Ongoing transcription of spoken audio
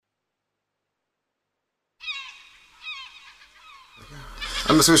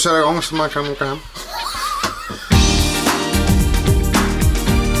Ja, men ska vi köra igång så man kan åka hem?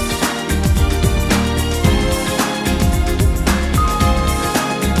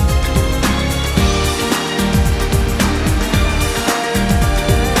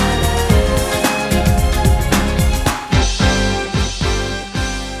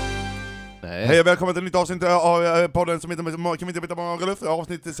 Hej och välkommen till ett nytt avsnitt av podden som heter Kan vi inte byta många luft?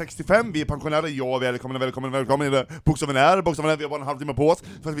 Avsnitt 65, vi är pensionärer. Ja, välkommen. Bokstaven är, vi har bara en halvtimme på oss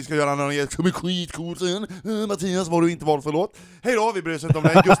för att vi ska göra någon som är skitcool sen. Mattias, var du inte vald för låt? Hej då, vi bryr oss inte om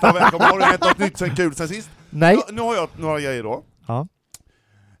det. Gustav, välkommen. Har du hänt något nytt sen kul sen sist? Nej. Nu har jag några grejer då. Ja.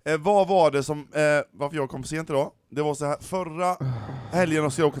 Vad var det som, varför jag kom för sent idag? Det var så här, förra helgen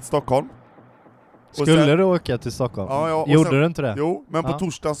och så jag åkte till Stockholm. Skulle du åka till Stockholm? Ja, gjorde sen, du inte det? Jo, men på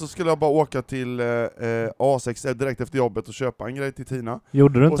torsdagen så skulle jag bara åka till A6 direkt efter jobbet och köpa en grej till Tina.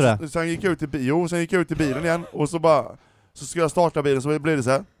 Gjorde du inte det? Sen gick jag ut till bilen igen och så skulle jag starta bilen så blev det så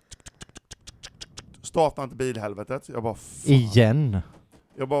här. Starta inte bilhelvetet. Jag bara fan. Igen?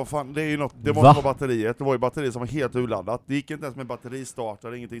 Jag bara fan, det är ju något, det måste vara batteriet. Det var ju batteriet som var helt urladdat. Det gick inte ens med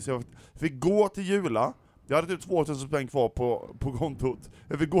batteristartare, ingenting. Så jag fick gå till Jula. Jag hade typ 2000 spänn kvar på kontot.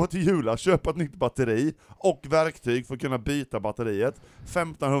 Jag fick gå till Jula, köpa ett nytt batteri och verktyg för att kunna byta batteriet.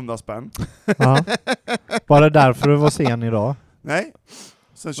 1500 spänn. Ja. Var det därför du var sen idag? Nej.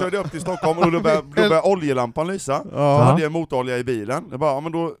 Sen körde jag upp till Stockholm och då började oljelampan lysa. Så hade jag motorolja i bilen. Jag bara,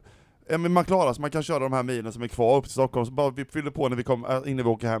 men då... Men man klarar så man kan köra de här milen som är kvar upp till Stockholm. Så bara vi fyllde på när vi kom innan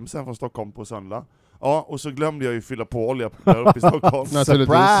vi åker hem sen från Stockholm på söndag. Ja, och så glömde jag ju fylla på olja där uppe i Stockholm.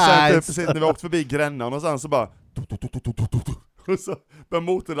 Surprise! Precis när vi åkte förbi Grännan och sen så bara... Och så började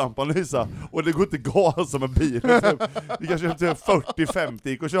motorlampan lysa. Och det går inte gas som en bil. Vi kanske köpte 40-50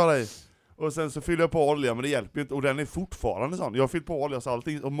 gick och köra i. Och sen så fyller jag på olja, men det hjälper ju inte. Och den är fortfarande sån. Jag har fyllt på olja så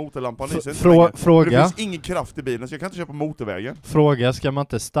allting, och motorlampan lyser inte. Fråga. Det finns ingen kraft i bilen så jag kan inte köpa motorvägen. Fråga, ska man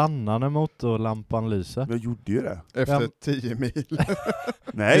inte stanna när motorlampan lyser? Jag gjorde ju det. Efter 10 mil.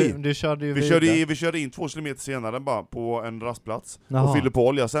 Nej, du körde ju vi körde in 2 kilometer senare bara på en rastplats. Jaha. Och fyllde på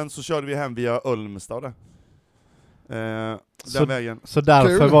olja. Sen så körde vi hem via Ölmstad. Den vägen. Så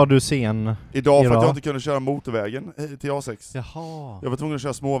därför var du sen idag för att jag inte kunde köra motorvägen till A6. Jaha. Jag var tvungen att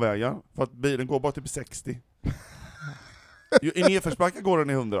köra småvägar för att bilen går bara typ 60. I nedförsbacka går den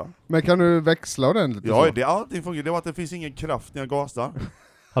i 100. Men kan du växla ordentligt? Ja, allting fungerar. Det var att det finns ingen kraft när jag gasar.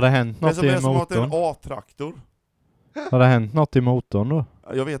 Har det hänt något i motorn? Det är som att det är en A-traktor. Har det hänt något i motorn då?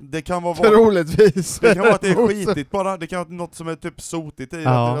 Jag vet, det kan vara troligtvis. Det kan vara att det är skitigt bara. Det kan vara något som är typ sotigt i.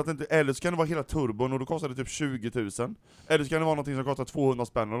 Ja. Eller så kan det vara hela turbon och då kostar det typ 20 000. Eller så kan det vara något som kostar 200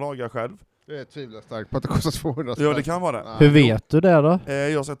 spänn att laga själv. Det är tvivlar starkt på att det kostar 200 spänn. Ja, det kan vara det. Hur vet du det då?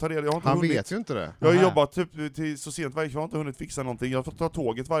 Jag ska ta det. Jag har inte Han hunnit. vet ju inte det. Jag har jobbat typ till så sent varje kväll, jag har inte hunnit fixa någonting. Jag får ta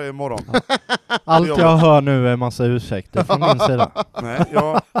tåget varje morgon. Allt jag hör nu är massa ursäkter från min sida. Nej,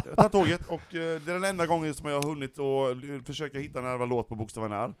 jag tar tåget och det är den enda gången som jag har hunnit och försöka hitta en jävla låt på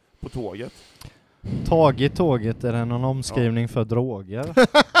bokstaven här. På tåget. Tagit tåget, är det någon omskrivning för droger?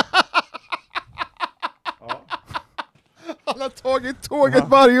 Ja. Han har tagit tåget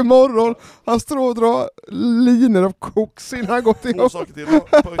varje morgon. Han står och drar linor av koks innan han gått 2 ihop. saker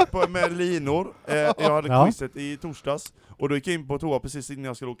till med linor. Jag hade quizet i torsdags och då gick jag in på toa precis innan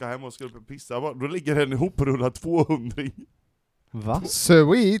jag skulle åka hem och skulle pissa. Då ligger en ihoprullad 200 Va?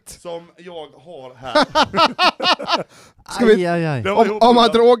 Sweet. som jag har här. Ska vi... Aj. Om man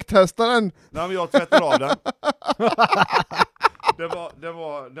drogtestar den. Nej, men jag tvättar av den.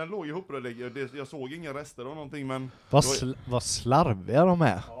 Den låg ihoprullad. Jag såg inga rester av någonting, men... Vad slarviga de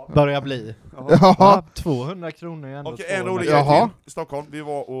är. Börjar bli. Ja. 200 kronor är ändå. Och en 200. rolig grej till Stockholm. Vi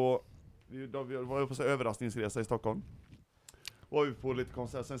var på så överraskningsresa i Stockholm. Var vi på lite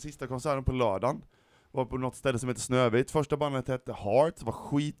konserter. Sen sista konserten på lördagen var på något ställe som heter Snövit. Första bandet hette Heart, var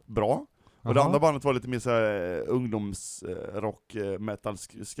skitbra. Och det andra bandet var lite mer såhär ungdomsrock, metal,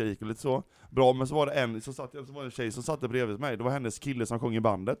 skrik och lite så. Bra, men så var det så var det en tjej som satt bredvid mig. Det var hennes kille som sjöng i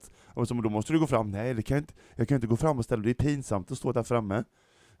bandet. Och så då måste du gå fram. Nej, jag kan inte gå fram och ställa. Det är pinsamt att stå där framme.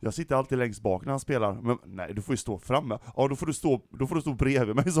 Jag sitter alltid längst bak när han spelar. Men nej, du får ju stå framme. Ja, då får du stå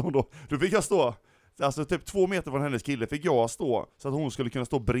bredvid mig, så då fick jag stå. Alltså typ 2 meter från hennes kille fick jag stå så att hon skulle kunna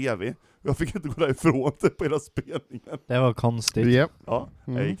stå bredvid. Jag fick inte gå därifrån typ på hela spelningen. Det var konstigt. Yep. Ja,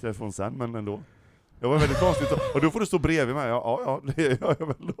 jag gick därifrån sen, men ändå. Det var väldigt konstigt. Och då får du stå bredvid mig. Ja, det gör jag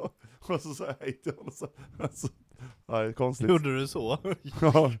väl då. Och så sa jag hej till honom. Alltså, ja, det är konstigt. Gjorde du så?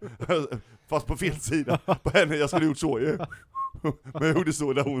 Ja, fast på fel sida. På henne, jag skulle gjort så ju. Men jag gjorde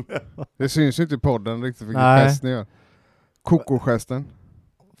så där hon är. Det syns ju inte i podden riktigt vilken gest ni gör. Koko-gesten.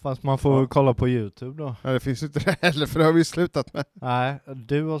 Fast man får kolla på YouTube då. Nej, det finns inte det heller, för det har vi slutat med. Nej,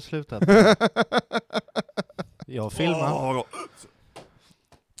 du har slutat. Jag filmar.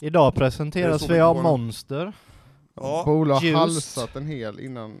 Idag presenteras vi av Monster. Ja. Bola har Juice. halsat en hel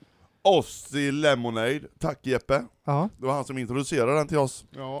innan. Ozzy Lemonade. Tack Jeppe. Ja. Det var han som introducerade den till oss.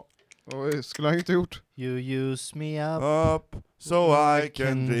 Ja, och skulle han inte gjort. You use me Up so I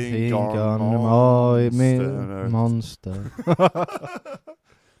can drink on Monster. Monster.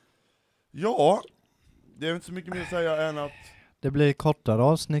 Ja, det är inte så mycket mer att säga än att... Det blir kortare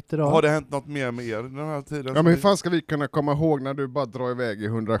avsnitt idag. Har det hänt något mer med er den här tiden? Ja, men hur fan ska vi kunna komma ihåg när du bara drar iväg i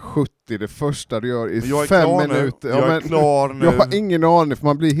 170 det första du gör i jag är 5 klar minuter? Nu. Jag är klar nu. Jag har ingen aning, för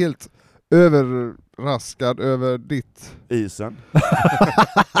man blir helt överraskad över ditt... Isen.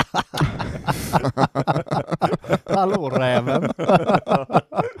 Hallå räven.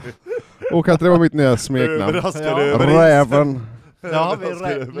 Och att det var mitt nya smeknamn. Överraskade Ja. över Räven. Ja, har vi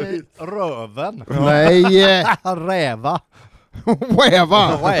Överraskade över röven. Nej! Räva.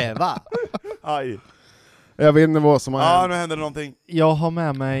 Räva! Räva. Aj. Jag vet inte vad som har Ja, hänt. nu händer det någonting. Jag har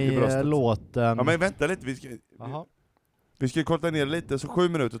med I mig bröstet. låten. Ja, men vänta lite. Jaha. Vi ska korta ner lite, så 7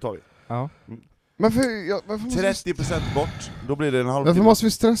 minuter tar vi. Ja. Men varför måste 30% bort, då blir det en halvtimme. Varför måste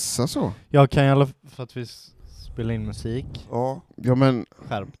vi stressa så? Jag kan i alla fall för att vi spelar in musik. Ja, Ja, men...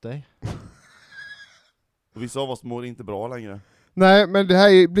 Skärp dig. och vissa av oss mår inte bra längre. Nej, men det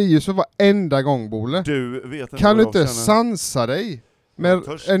här blir ju så varenda gång, Bole. Du vet inte Kan vad du jag inte känner. sansa dig Jag är med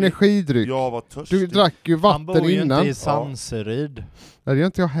törstig. energidryck? Jag var törstig. Du drack ju Han vatten bor ju innan. inte i Sanseryd. Nej, det gör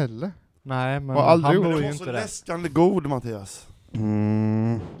inte jag heller. Nej, men Har aldrig han gjort. bor Den ju var inte så där. läskande god, Mattias.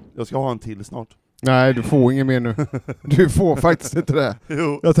 Jag ska ha en till snart. Nej, du får inget mer nu. Du får faktiskt inte det.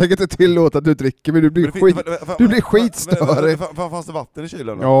 Jo. Jag tänker inte tillåta att du dricker, men du blir skitstörig. Fanns det vatten i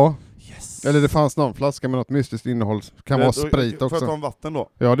kylen då? Ja, Yes. eller det fanns någon flaska med något mystiskt innehåll. Kan vara sprit Får jag ta också. en vatten då?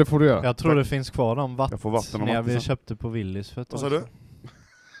 Ja, det får du göra. Jag tror det finns kvar de Jag får vatten och när vatten vi sen. köpte på Willys för ett Vad tag sa du? sedan.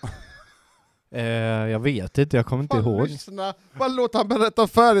 Jag vet inte, jag kommer inte Bara ihåg. lyssna. Bara låt han berätta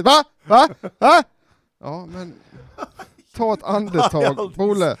färdigt. Va? Va? Va? Ja, men... Ta ett andetag,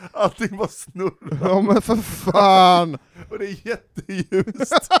 Bole. Allting var snurr. Ja, men för fan. Och det är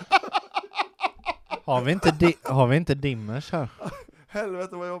jätteljust. Har vi inte dimmers här?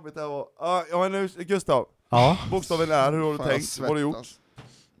 Helvete vad jobbigt det här var. Ja, men nu, Gustav. Ja. Bokstaven är, hur har du Fan, jag tänkt? Vad har du gjort? svettas.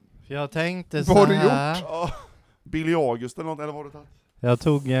 För jag tänkte Vad har du här. Ja, Billy August eller något, eller vad har du tagit? Jag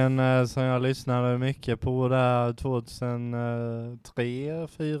tog en som jag lyssnade mycket på där 2003,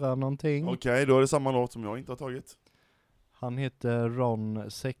 2004 någonting. Okej, då är det samma låt som jag inte har tagit. Han heter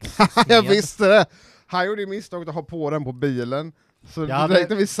Ron Sex. Jag visste det. Han gjorde ju misstaget att ha på den på bilen. Så Ja, direkt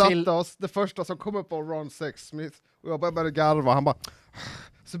när vi till- satte oss, det första som kom upp var Ron Sexsmith. Och jag började garva, han bara...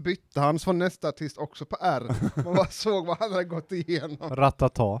 Så bytte han, så var nästa artist också på R. Man bara såg vad han hade gått igenom.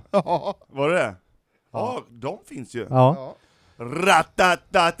 Ratata. Ja. Var det det? Ja. Ja, de finns ju. Ja. Ja.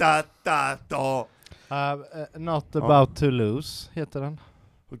 Ratatatata. Not about to lose heter den.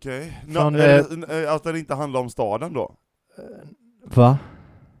 Okej. Från, Att det inte handlar om staden då? Va?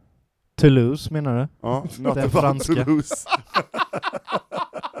 Toulouse menar du? Ja, not Det är about franska. Toulouse.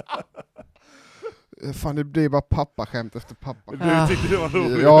 Fan, det blir bara pappaskämt efter pappa. Du tyckte det var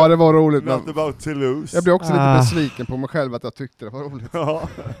roligt? Ja, det var roligt. Not Men about Toulouse. jag blev också lite besviken på mig själv att jag tyckte det var roligt. Ja.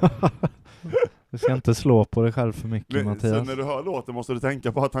 Du ska inte slå på dig själv för mycket, Men, Mattias. sen när du hör låten måste du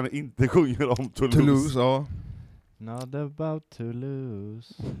tänka på att han inte sjunger om Toulouse. Toulouse, ja. Not about to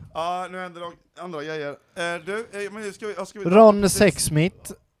lose. Ja, nu händer det andra grejer. Men ska vi Ron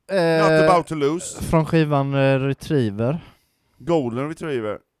Sexsmith. Not about Toulouse. Från skivan Retriever. Golden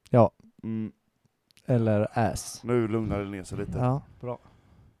Retriever. Ja. Mm, Eller Ass. nu lugnar det ner sig lite. Ja, bra.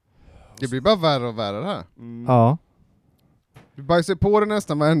 Det blir bara värre och värre det här. Mm. Ja. Du bajsar på det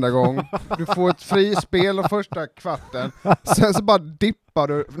nästan varenda gång. Du får ett frispel de första kvarten. Sen så bara dippar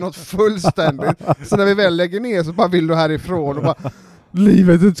du något fullständigt. Så när vi väl lägger ner så bara vill du härifrån och bara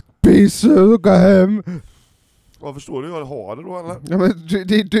livet är ett piss, gå hem. Vad förstår du hur jag har det då eller? Ja, men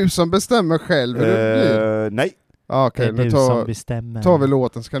det är du som bestämmer själv hur det blir. Nej. Okej, Det är nu du som bestämmer. tar vi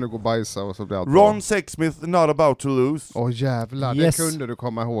låten så kan du gå och bajsa och så blir allt Ron Sexsmith, Not about Toulouse. Åh jävlar, Yes. det kunde du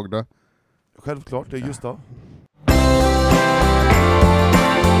komma ihåg det. Självklart, det är Gustav.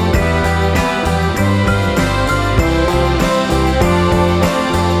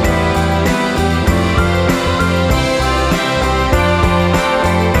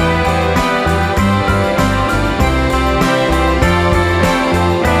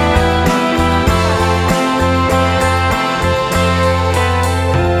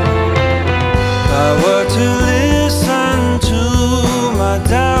 I were to listen to my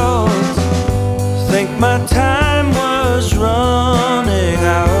doubts, think my time was running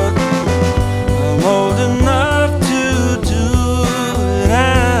out. I'm old enough to do it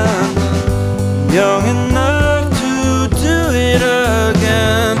and young enough to do it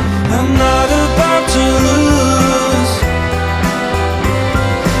again.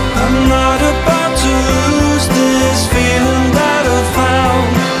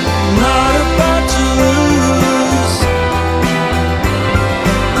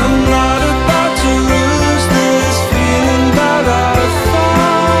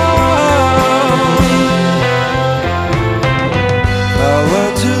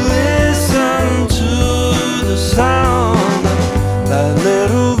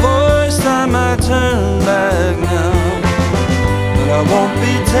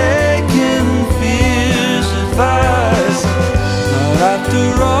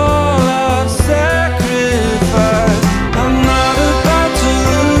 all I've sacrificed. I'm not about to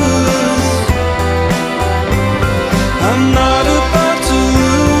lose. I'm not about to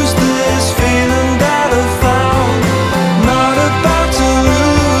lose this feeling that I found. Not about to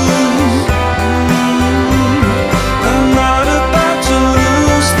lose. I'm not about to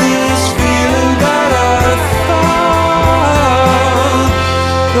lose this feeling that I found.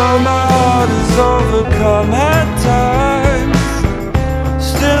 Though my heart is overcome at times,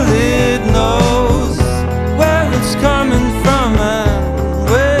 still it knows where it's coming from and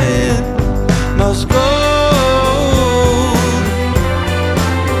where it must go.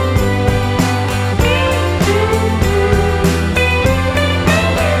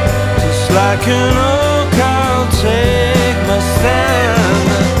 Just like an oak, I'll take my stand,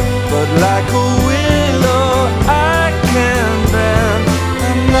 but like a willow, I can bend.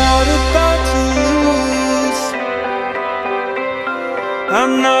 I'm not about to lose.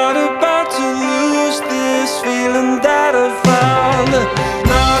 I'm not about to lose this feeling that I found.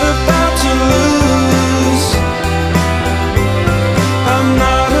 Not about to lose. I'm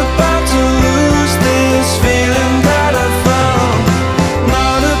not about to lose this feeling that I found.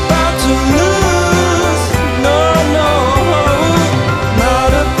 Not about to lose. No, no.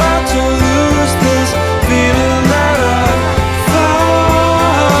 Not about to lose this feeling that I found.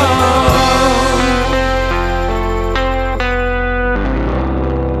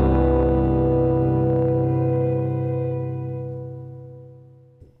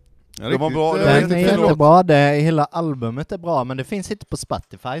 Det var bra. Det var Den är jättefin låt. jättebra, hela albumet är bra, men det finns inte på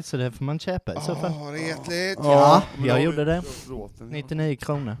Spotify så det får man köpa i så fall. Retligt. Ja, men jag då har gjorde vi det. låten, ja. 99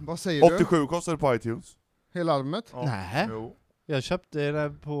 kronor. Vad säger du? 87 kostade det på iTunes. Hela albumet? Ja. Nej. Jo. Jag köpte det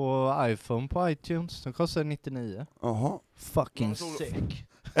på iPhone på iTunes. Den kostade 99. Jaha. Fucking Ja, så- sick.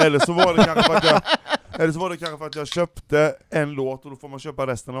 Eller så var det kanske för att jag köpte en låt och då får man köpa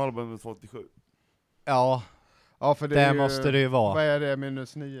resten av albumet för 87. Ja, Ja, för det det är ju, måste det ju vara. Vad är det?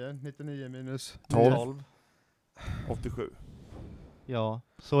 Minus 9? 99 minus 12. 87. Ja,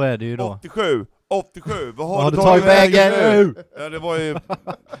 så är det ju då. 87. Vad Vad har du tagit vägen nu? nu? Ja, det var ju...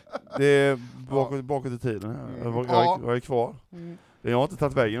 Det är bakåt i tiden. Jag är kvar. Mm. Jag har inte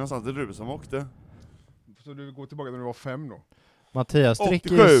tagit vägen någonstans. Det är du som åkte. Så du går tillbaka när du var 5 då? Mattias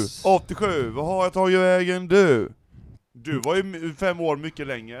dricker 87. Vad har jag tagit vägen du? Du var ju 5 år mycket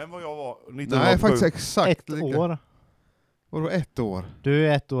längre än vad jag var 1987. Nej, faktiskt exakt ett lika. år. Vadå 1 år? Du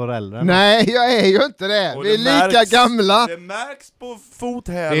är 1 år äldre än mig. Nej, jag är ju inte det! Och Vi är det lika märks. gamla! Det märks på Vi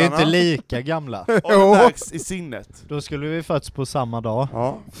fothälarna. är inte lika gamla. Och det Jo. märks i sinnet. Då skulle vi fötts på samma dag.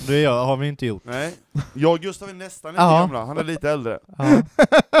 Ja. Det har vi inte gjort. Nej. Jag och Gustav är nästan inte Ja. gamla. Han är lite äldre. Ja.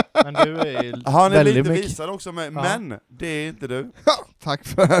 Men du är Han är väldigt lite mycket. visare också, men, Ja. men det är inte du. Tack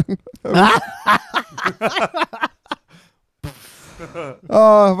för den!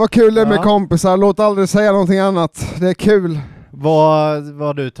 Vad kul det är med Ja. kompisar, låt aldrig säga någonting annat. Det är kul. Vad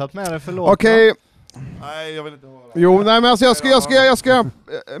har du tagit med dig för låt? Okej, Nej, jag vill inte höra. jo nej men alltså jag ska göra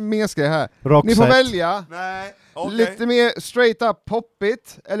mer ska här. Rockset. Ni får välja. Nej, okej. Lite mer straight up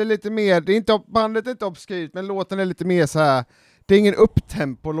poppigt, eller lite mer, det är inte, bandet är inte obskyrt, men låten är lite mer så här. Det är ingen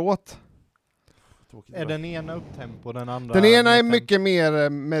upptempo-låt. Tråkigt, Är va? den ena upptempo, den andra... Den ena är nedtempo? mycket mer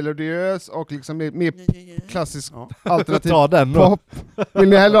melodiös och liksom mer klassisk Ja. alternativ Ta den då. pop. Vill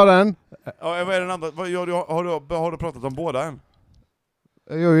ni hellre ha den? Ja, vad är den andra? Har du pratat om båda än?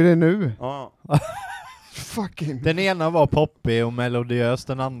 Jag gör ju det nu. Ja. Fucking. Den ena var poppig och melodiös,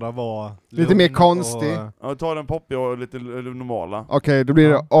 den andra var... Lite mer lugn konstig. och- Ja, ta den poppiga och lite normala. Okej, då blir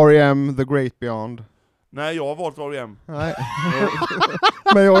det R.E.M. The Great Beyond. Nej, jag har valt R.E.M. Nej.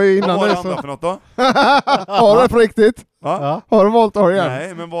 Men jag är ju Vad innan var det det andra så... för något då? Har du det på riktigt? Va? Ja. Har du valt R.E.M.?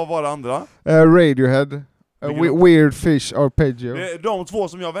 Nej, men vad var det andra? Radiohead. Vilken- Weird Fish Arpeggio. Det är de två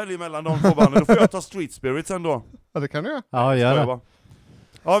som jag väljer mellan de två banden. Då får jag ta Street Spirit sen då. Ja, det kan du göra. Ja, gör det.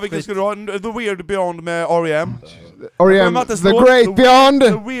 Ja, vilken ska du ha? The Weird Beyond med R.E.M. R.E.M. Matte, The slå- Great Beyond!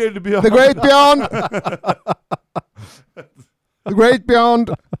 The Weird Beyond. The Great Beyond! The Great Beyond!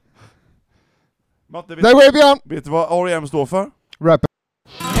 Matte, The Great Beyond! vet du vad R.E.M. står för? Rap.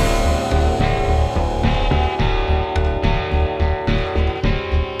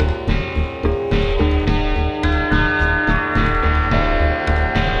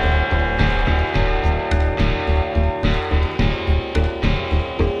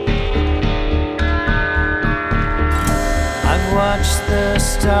 I've watched the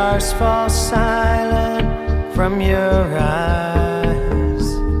stars fall silent from your eyes.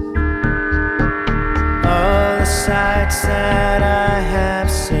 All the sights that I have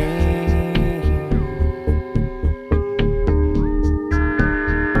seen.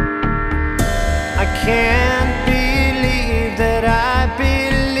 I can't believe that I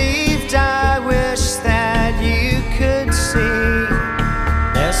believe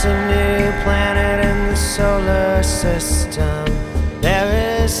system. There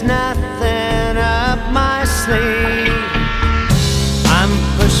is nothing up my sleeve. I'm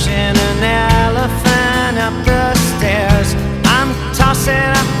pushing an elephant up the stairs. I'm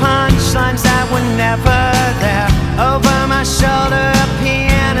tossing up punchlines that were never there. Over my shoulder a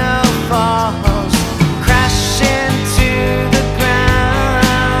piano falls, crashing to the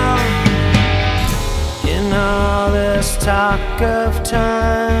ground. In all this talk of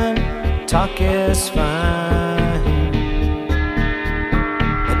time, talk is fine,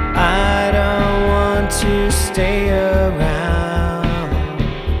 but I don't want to stay around.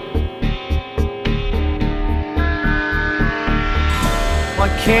 Why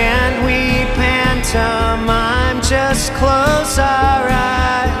can't we pantomime? Just close our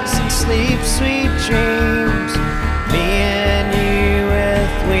eyes and sleep sweet dreams. Me and you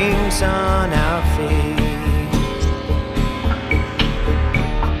with wings on our feet.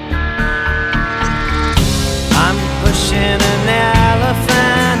 I'm pushing an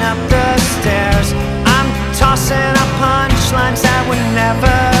elephant up the stairs. I'm tossing up punchlines that were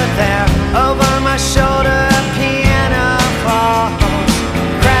never there. Over my shoulder a piano falls,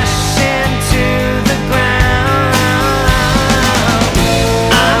 crashing to the ground.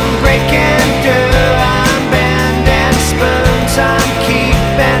 I'm breaking through, I'm bending spoons, I'm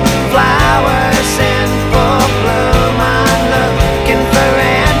keeping flowers in full bloom. I'm looking for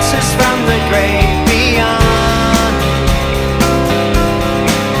answers from the great beyond.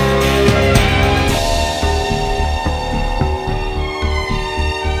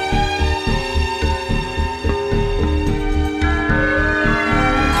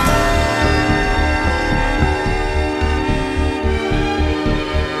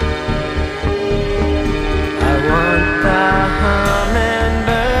 I want the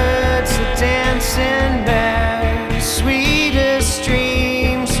hummingbirds, the dancing bears, sweetest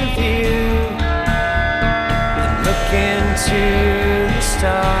dreams of you. I'm looking to the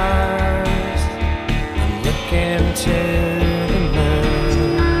stars, I'm looking to the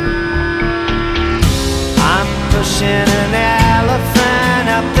moon. I'm pushing an elephant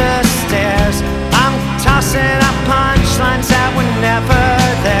up the stairs. I'm tossing up punchlines that were never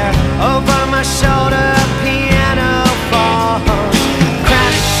there. Over my shoulder a piano falls,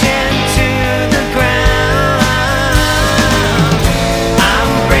 crashing to the ground. I'm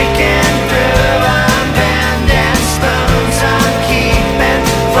breaking through, I'm bending spoons, I'm keeping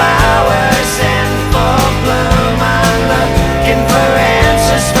flowers in full bloom. I'm looking for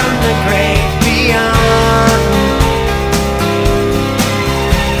answers from the great beyond.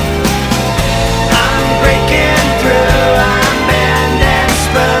 I'm breaking through, I'm bending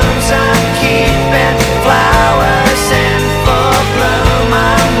spoons, I'm keeping flowers in full bloom.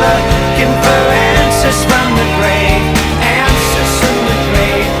 I'm looking for answers from the great, answers from the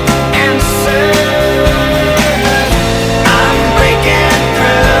great, answers. I'm breaking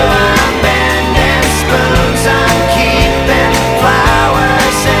through, I'm bending spoons, I'm keeping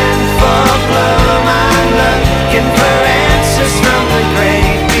flowers in full bloom. I'm looking for answers from the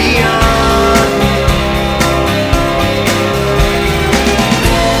great beyond.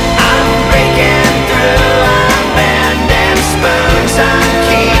 I'm breaking through, I'm bending spoons, I'm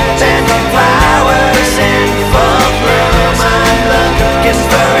keeping flowers in full bloom. I'm looking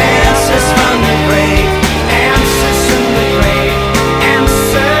for answers from the great, answers from the great,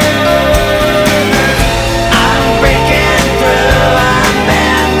 answers. I'm breaking through, I'm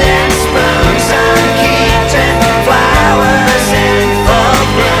bending spoons, I'm keeping flowers in full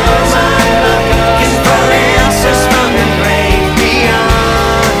bloom. I'm looking for answers from the great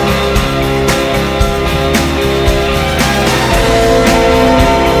beyond.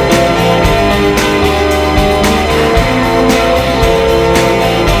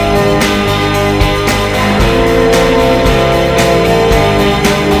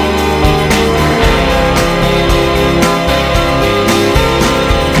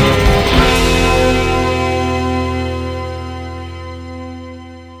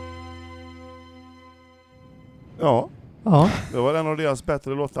 Ja, Ja, det var en av deras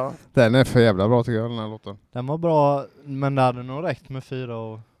bättre låtar. Den är för jävla bra tycker jag, den här låten. den var bra, men det hade nog räckt med 4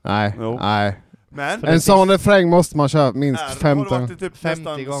 och... Nej, Jo. nej. Men En sån refräng måste man köra minst har det 15. varit typ 50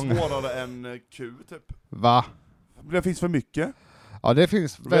 nästan gånger. svårare än Q typ. Va? Det finns för mycket. Ja, det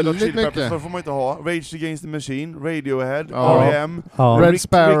finns Red Hot väldigt Chili Peppers mycket. får man inte ha. Rage Against the Machine, Radiohead, Ja. R.E.M., Ja. Red Rick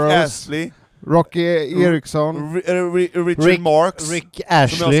Sparrows. Astley, Rocky Eriksson. Richard Marx, Rick som jag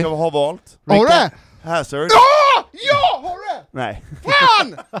Ashley. ska ha valt. Har du det? Hazard. Ja! Ja, har du det? Nej. Fan!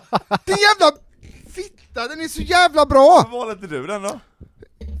 Din jävla fitta, den är så jävla bra! Varför valde inte du den då?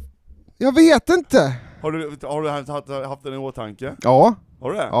 Jag vet inte. Har du haft den i åtanke? Ja,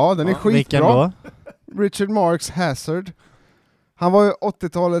 Har du det? ja den är Vilken skitbra. då? Richard Marx Hazard. Han var ju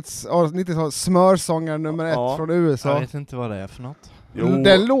 90-talets smörsångare nummer 1 från USA. Jag vet inte vad det är för något. Jo,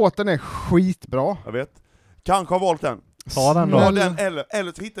 Den låten är skitbra. jag vet. Kanske har valt den. Ta den då. Ja, den,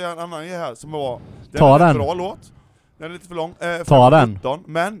 eller så hittar jag en annan grej här som var... Ta är en den. bra låt. Den är lite för lång. Ta den. 17,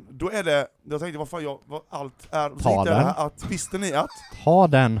 men då är det... Jag tänkte, vad fan allt är... Så Ta hittade jag den. det här, att visste ni att Ta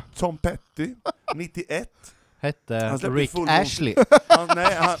den. Tom Petty, 91... Hette Han släppte Rick Full Moon. Ashley.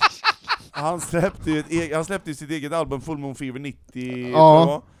 Han släppte ju sitt eget album Full Moon Fever 90,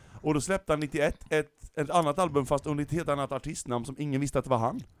 Ja. och då släppte han 91 ett annat album fast under ett helt annat artistnamn som ingen visste att det var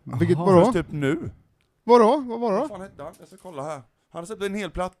han. Vilket Jaha. vadå? Först typ nu. Vadå? Vad var Vad det? fan hette han? Jag ska kolla här. Han släppte en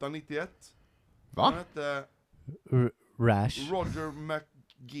hel platta 91. Va? Han hette Rash. Roger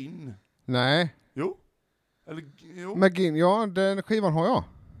McGinn. Nej. Jo. Eller jo. McGinn, ja, den skivan har jag.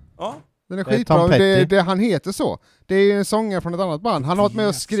 Ja. Den är Det är skitbra. Tom Petty. Det han heter så. Det är ju en sångare från ett annat band. Han har varit med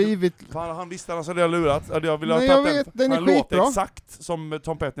och skrivit... Fan, han visste han så hade jag lurat. Jag ville Nej, ha jag tagit vet, den är Han låter skitbra. exakt som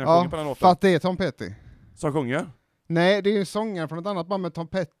Tom Petty när han sjunger på den Ja, låten. för att det är Tom Petty. Som sjunger. Nej, det är ju en sångare från ett annat band, men Tom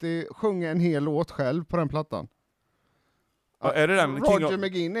Petty sjunger en hel låt själv på den plattan. Ja, är det den? Roger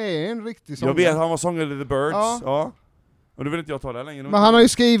McGinn är en riktig sångare. Jag vet, han var sångare i The Birds. Ja. Ja. Och då vill inte jag ta det längre. Men han har ju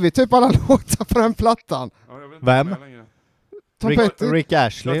skrivit typ alla låtar på den plattan. Ja, jag vill inte Vem? ta det längre. Tom Petty. Rick Jag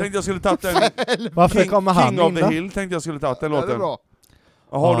Ashley. tänkte jag skulle tagit den. Varför kommer han King of in the då? Hill tänkte jag skulle tagit den Ja, det är låten. bra.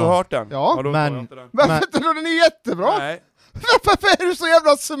 Har du Ja. hört den? Ja, då tar men- jag inte den. Varför inte då? Den är jättebra! Nej. Varför är du så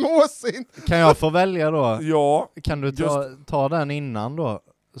jävla småsint? Kan jag få välja då? Ja, Kan du ta den innan då?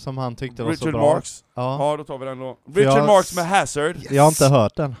 Som han tyckte var så Richard bra. Marx. Ja. Ja, då tar vi den då. För Richard jag- Marx med Hazard. Jag har inte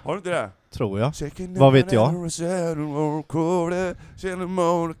hört den, Har du inte det? tror jag. Vad vet jag?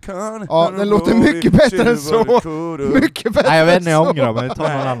 Ja, den låter mycket bättre än så. Mycket bättre. Nej, jag vet inte, jag än så. ångrar mig. Ta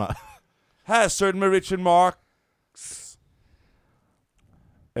någon Nej. annan. Hazard med Richard Marx.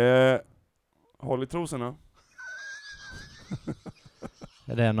 Håll i trosorna.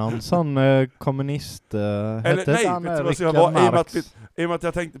 Är det någon sån kommunist... Eller hette nej, han, vet du vad Richard jag var? Marx? I och med att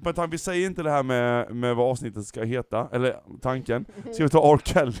jag tänkte på att vi säger inte det här med vad avsnittet ska heta, eller tanken. Ska vi ta R.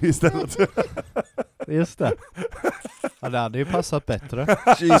 Kelly istället? Just det. Ja, det hade ju passat bättre.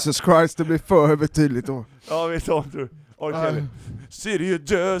 Jesus Christ, det blir för övertydligt då. Ja, vi tar inte R. Kelly. City of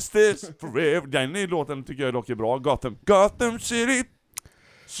Justice Forever. Den låten tycker jag dock är bra. Gotham City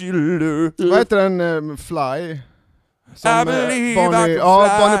Chiller. Vad heter den? Fly? Som, I believe I can Bonnie, fly.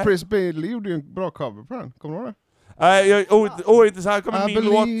 Bonnie Prince Billy gjorde ju en bra cover på den. Kommer du ihåg det? Nej, inte så här kommer I min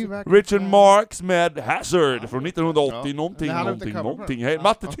believe I låt. can Richard fly. Marx med Hazard från 1980. Ja. Någonting, Men han har inte cover på någonting. den. Hej, Ja,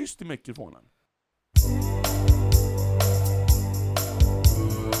 Matte, ja. tyst i mikrofonen.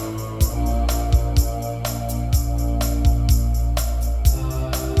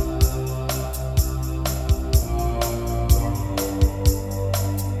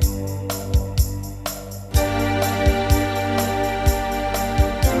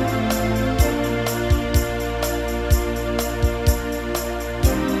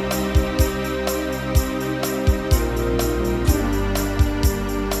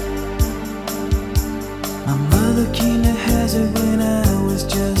 My mother came to Hazard when I was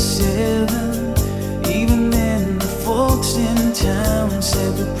just 7. Even then, the folks in town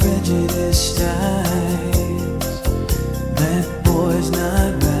said the prejudiced eyes. That boy's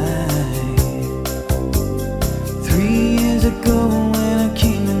not right. 3 years ago, when I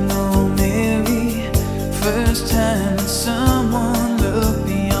came to know Mary, first time that someone looked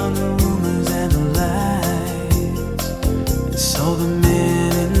beyond the rumors and the lies and saw the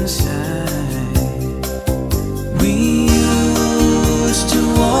man inside. We used to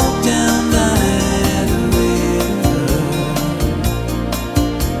walk down by the river.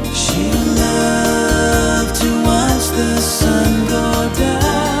 She loved to watch the sun go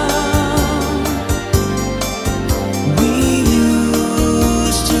down. We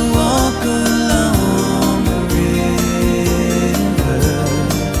used to walk along the river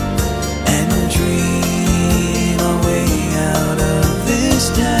and dream our way out of this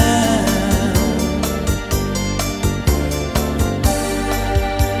town.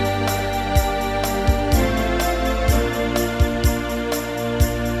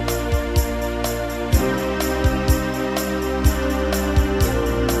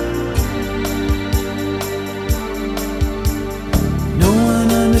 No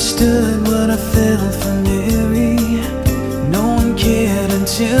one understood what I felt for Mary. No one cared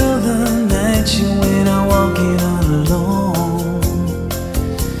until the night she went out walking all alone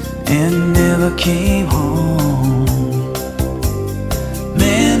and never came home.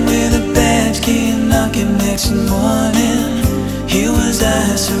 Man with a badge came knocking next morning. Here was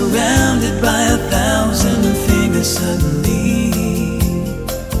I surrounded by 1,000 fingers suddenly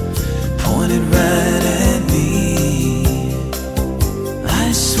pointed right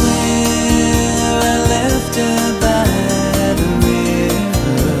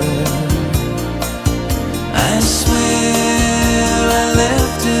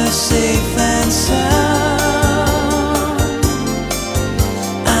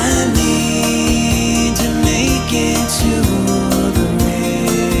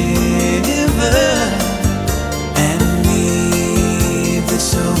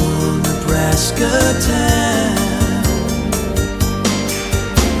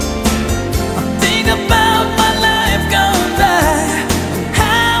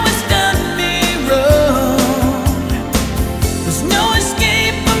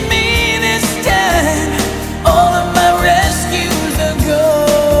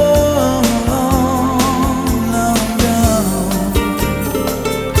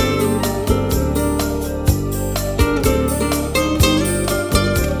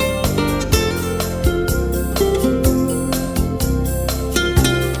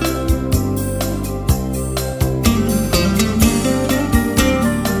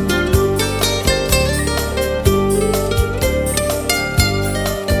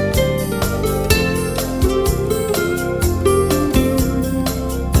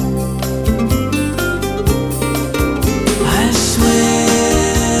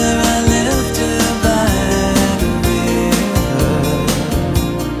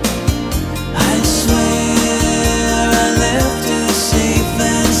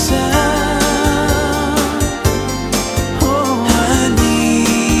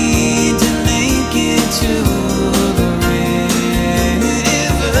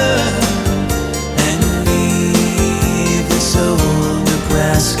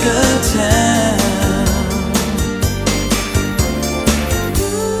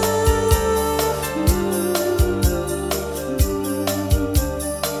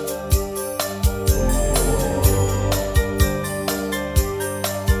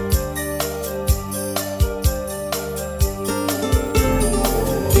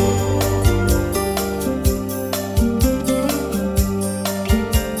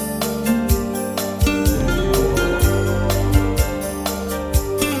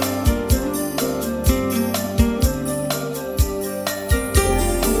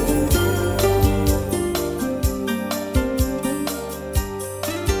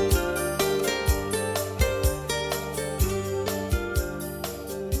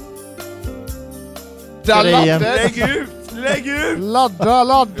Ladda, Lägg ut!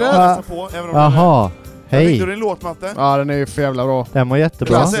 Ladda! Jag på, även om Jaha, Hej. hej. Fick du din låt, Matte? Ja, den är ju för jävla bra. Den var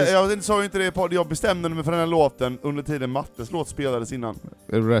jättebra. Jag sa ju inte det på, jag bestämde mig för den här låten under tiden Mattes låt spelades innan.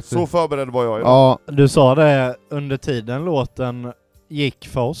 Är du rätt? Så förberedd var jag idag. Ja. Du sa det under tiden låten gick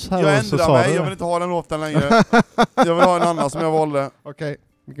för oss här. Jag och så ändrar sa mig, du jag det. vill inte ha den låten längre. Jag vill ha en annan som jag valde. Okej,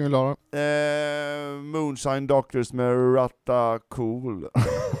 vilken vill du ha då? Moonshine Doctors med Ratta Cool.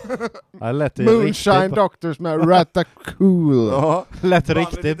 Det lät Moonshine riktigt bra. Doctors med Ratta Cool. Ja. Lät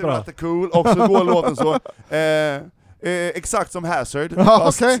riktigt bra. Ratta Cool. Och så går låten så. Exakt som Hazard. Ja,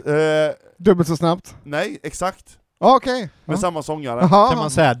 fast, Dubbelt så snabbt. nej, exakt. Okej. Med Ja. samma sångare. Aha. Kan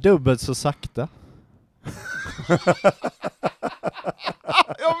man säga dubbelt så sakta?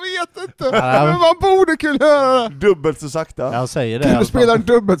 Jag vet inte, Ja. men man borde kunna höra det. Dubbelt så sakta. Jag säger det i Kan alla du spela fall. den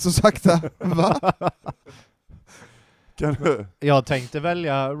dubbelt så sakta? Va? Kan du? Jag tänkte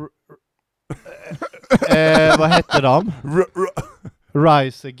välja... vad hette de?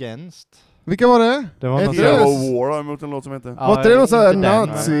 Rise Against. Vilka var det? Det var något Heter Hero det? War har jag mot en låt som heter. Ja, var inte det någon sån här inte den,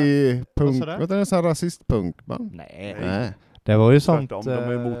 nazi-punk? Vad sa du? Var inte det en sån här rasist-punk? Man? Nej. Nej. Det var ju sånt... Tvärtom, de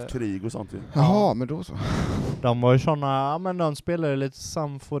är emot krig och sånt ju. Jaha, men då så. De var ju såna... Ja, men de spelade lite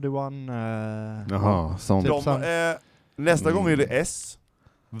Sum 41... Jaha, sånt. Typ som- Nästa gång är det S.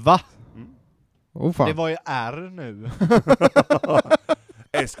 Va? Oh fan. Det var ju R nu.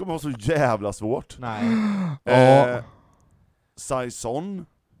 S kommer vara så jävla svårt. Nej. Ja. Saison.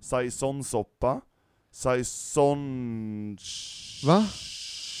 Saison-soppa. Saison... Va?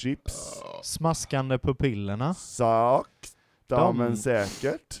 Chips. Smaskande pupillerna. Sakta De- men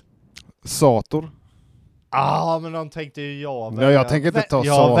säkert. Sator. Men de tänkte ju jag Ja, jag tänker inte ta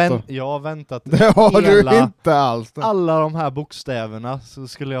Sator. Jag har väntat Det har hela- du inte alls. alla de här bokstäverna så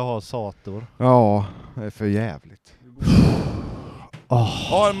skulle jag ha Sator. Ja, det är för jävligt.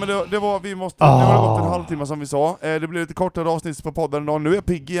 Ja, men det var, vi måste, nu har det gått en halvtimme som vi sa. Det blir lite kortare avsnitt på podden idag. Nu är jag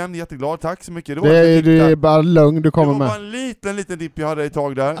pigg igen, jätteglad, tack så mycket. Det var Det en är, dipp det är där. bara lugn du Det kommer var bara med. en liten dipp jag hade ett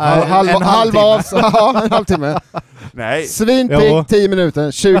tag där. En halva en halvtimme. Nej, Jo. Svinpigg, 10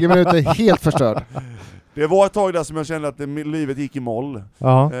 minuter, 20 minuter, helt förstörd. det var ett tag där som jag kände att livet gick i moll.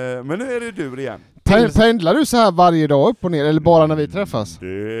 Ja. Men nu är det du igen. Pendlar du så här varje dag upp och ner, eller bara när vi träffas?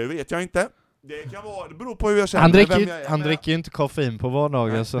 Det vet jag inte. Det kan vara, det beror på hur jag känner. Han dricker ju inte koffein på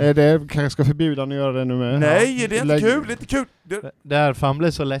vardagar så Det kanske ska förbjuda honom att göra det nu med. Nej, det är inte Lägg- kul, det är inte kul. därför han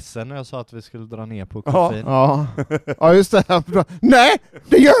blev så ledsen när jag sa att vi skulle dra ner på Ja. koffein. Ja. Ja, just det. Nej,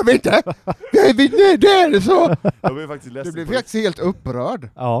 det gör vi inte! Nej, det är det så! Jag blev faktiskt Du ledsen. blev på faktiskt helt upprörd.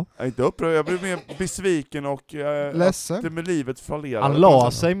 Ja. Jag är inte upprörd, jag blev mer besviken och Ledsen. att det med livet fallerade. Han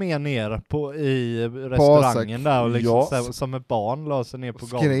la sig mer ner i restaurangen där och liksom Ja. så här, som ett barn la sig ner på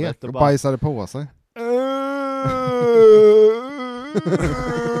Skrek golvet och och bara... bajsade på sig.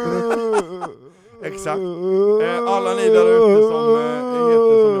 Exakt. Alla ni där ute som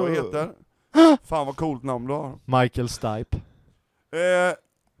heter som jag heter. Fan vad coolt namn du har. Michael Stipe. Eh,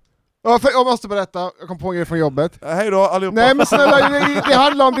 Jag måste berätta, jag kom på en grej från jobbet. Hej då allihopa. Nej men snälla, det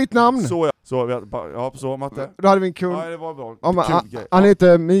handlar om ditt namn. Så ja. Så Matte. Då hade vi en kund. Ja, det var bra. Ja, men Kul grej. han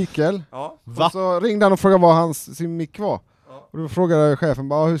heter Mikael. Ja. Va? Och så ringde han och frågade vad sin mick var. Ja. Och då frågade chefen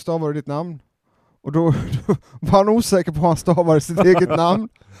bara, hur stavar du ditt namn? Och då var han osäker på hur han stavade sitt eget namn.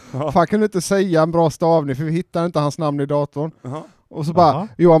 Ja. För han kunde inte säga en bra stavning för vi hittade inte hans namn i datorn. Jaha. Och så bara,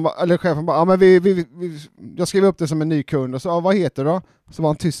 Jaha. eller chefen bara, ja men jag skriver upp det som en ny kund. Och så, vad heter du då? Så var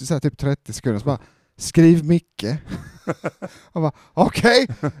han tyst i så här typ 30 sekunder. Så bara, skriv Micke. Han bara, okej.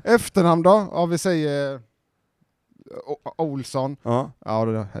 Efternamn då? Ja vi säger Olsson. Ja. Ja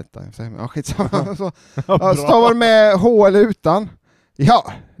det hette han. Ja skitsamma. Så, ja, stavar med H eller utan?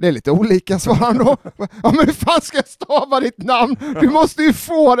 Ja, det är lite olika, svarar han då. Ja men hur fan ska jag stava ditt namn? Du måste ju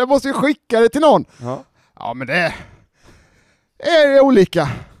få det, måste ju skicka det till någon. Ja. Ja men det är olika.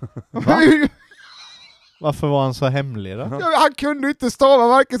 Varför var han så hemlig då? Ja, han kunde ju inte stava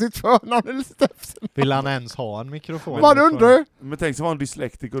varken sitt förnamn eller sitt efternamn. Vill han ens ha en mikrofon? Man undrar. Men tänk så var han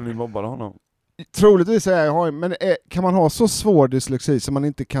dyslektiker och ni mobbade honom. Troligtvis är jag, men kan man ha så svår dyslexi så man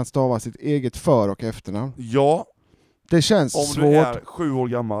inte kan stava sitt eget för- och efternamn? Ja, Det känns om svårt. du är 7 år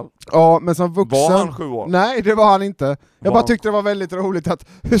gammal. Ja, men som vuxen... Var han 7 år? Nej, det var han inte. Jag Var bara han- tyckte det var väldigt roligt att,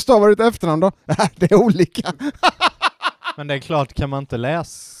 hur stavar du ditt efternamn då? Det är olika. Men det är klart, kan man inte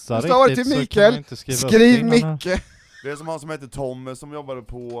läsa Du stavar riktigt till så Mikael. kan man inte skriva upp Skriv det innan. Micke. Det är som han som heter Tom som jobbade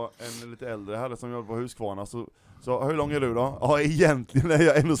på en lite äldre herre som jobbade på Husqvarna. Så hur lång är du då? Ja egentligen är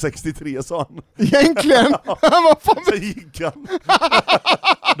jag 1,63 sa han. Egentligen. Vad fan? Så gick han.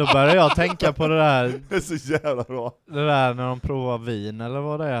 Då börjar jag tänka på det där, Det är så jävla bra. det där när de provar vin eller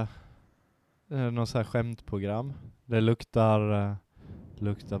vad det är. Något så här skämtprogram. Det luktar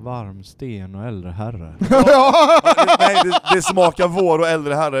Luktar varm sten och äldre herre. Nej, det smakar vår och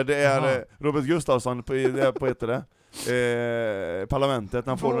äldre herre. Det är Robert Gustafsson på heter det. Parlamentet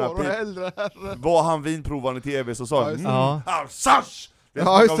när han får den här var han vinprovaren i tv så sa han Sash! Det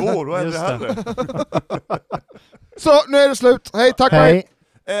smakar vår och äldre herre. Så, nu är det slut. Hej, tack. Hej.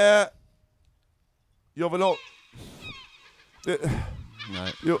 Jag vill ha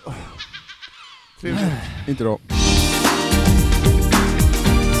Nej. Jo. Inte då.